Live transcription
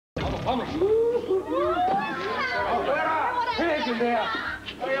Vamos.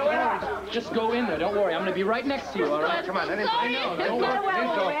 Just go in there. Don't worry. I'm going to be right next to you, all right? Come on. I know. Don't worry.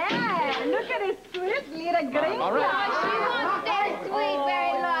 Look at his sweet little gringo. All right. She won't stay sweet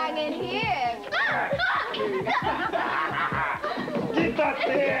very long in here.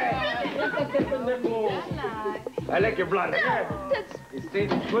 I like your blonde hair.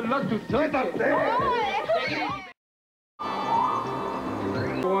 Good luck to touch it.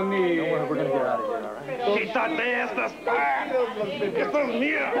 Don't worry, we're going to get out of here, all right? Quítate estas. Estas son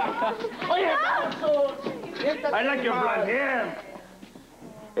mías. I like your blonde hair.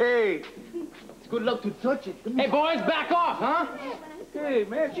 Hey. It's good luck to touch it. Hey, boys, back off, huh? Hey,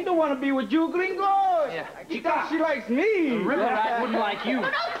 man, she don't want to be with you, gringo. Yeah. She thought she likes me. The river rat wouldn't like you.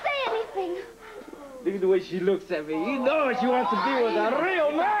 Don't say anything. Look at the way she looks at me. You know she wants to be with a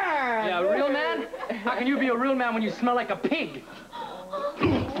real man. Yeah, a real man? How can you be a real man when you smell like a pig?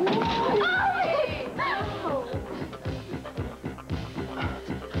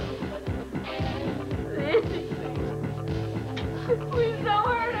 Please don't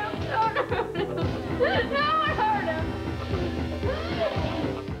hurt him. Don't hurt him. Don't hurt him.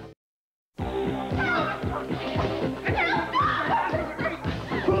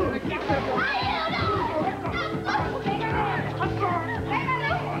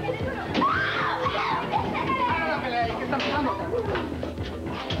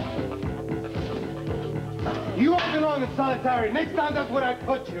 You walk along in solitary. Next time, that's where I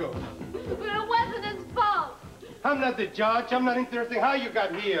put you. But it wasn't his fault. I'm not the judge. I'm not interested in how you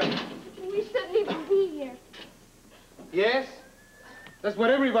got here. We shouldn't even be here. Yes? That's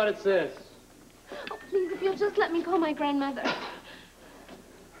what everybody says. Oh, please, if you'll just let me call my grandmother.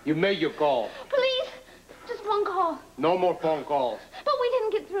 You made your call. Please, just one call. No more phone calls. But we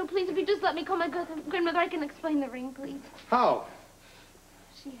didn't get through. Please, if you just let me call my grandmother, I can explain the ring, please. How?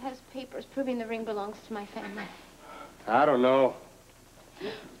 She has papers proving the ring belongs to my family. I don't know.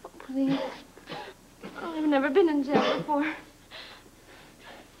 Oh, please. Oh, I've never been in jail before.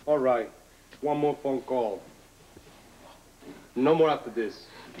 All right. One more phone call. No more after this.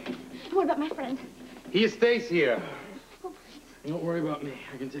 What about my friend? He stays here. Oh, please. Don't worry about me.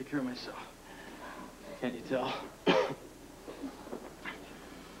 I can take care of myself. Can't you tell? You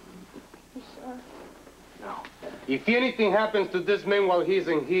sure? No. If anything happens to this man while he's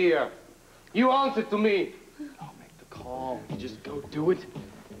in here, you answer to me. I'll make the call. You just go do it.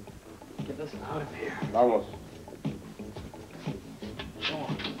 Get us out of here. Vamos. Go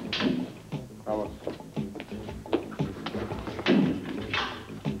on. Vamos.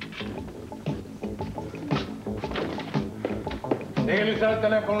 Déjale usar el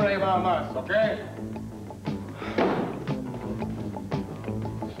teléfono una llamada más, ¿ok?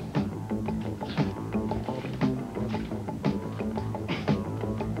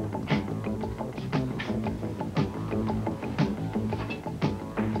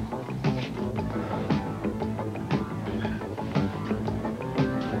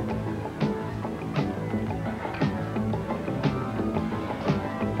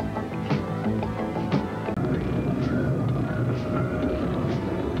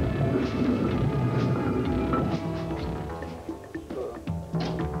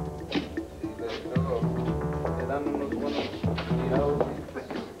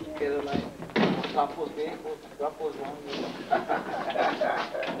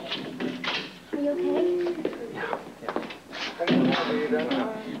 Are you okay?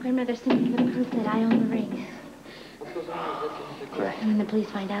 Grandmother sent me the proof that I own the ring. Great. And when the police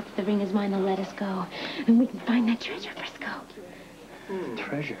find out that the ring is mine, they'll let us go. And we can find that treasure, Frisco.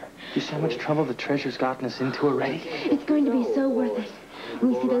 Treasure? You see how much trouble the treasure's gotten us into already? It's going to be so worth it.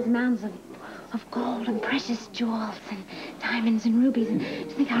 When we see those mounds of gold and precious jewels and diamonds and rubies, and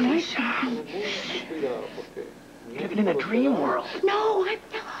just think how nice it'll be. You're living in a dream world. No, I'm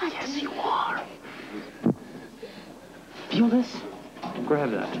not. Yes, you are. Feel this?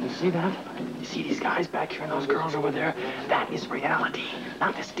 Grab that. You see that? You see these guys back here and those girls over there? That is reality,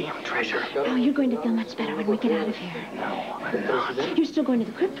 not this damn treasure. Oh, you're going to feel much better when we get out of here. No, I'm not. You're still going to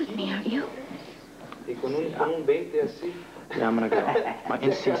the crypt with me, aren't you? Yeah, I'm gonna go. My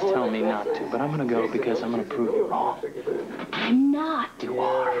instincts tell me not to, but I'm gonna go because I'm gonna prove you wrong. I'm not. You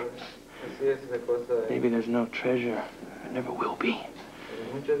are. Maybe there's no treasure. There never will be.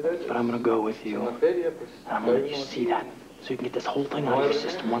 But I'm gonna go with you. And I'm gonna let you see that. So you can get this whole thing out of your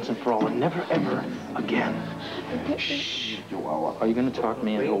system once and for all and never, ever again. Shh. Are you gonna talk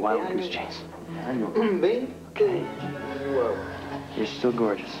me into a wild goose chase? Okay. You're still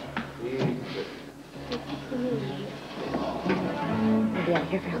gorgeous. Maybe out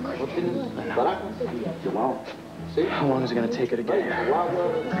here real quick. How long is it gonna take her to get here?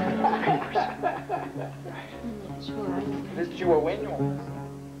 course. ¿Eres chihuahueño?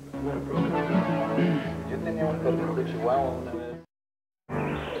 I'm not a broken up. Yo tenía un perrito chihuahua una vez.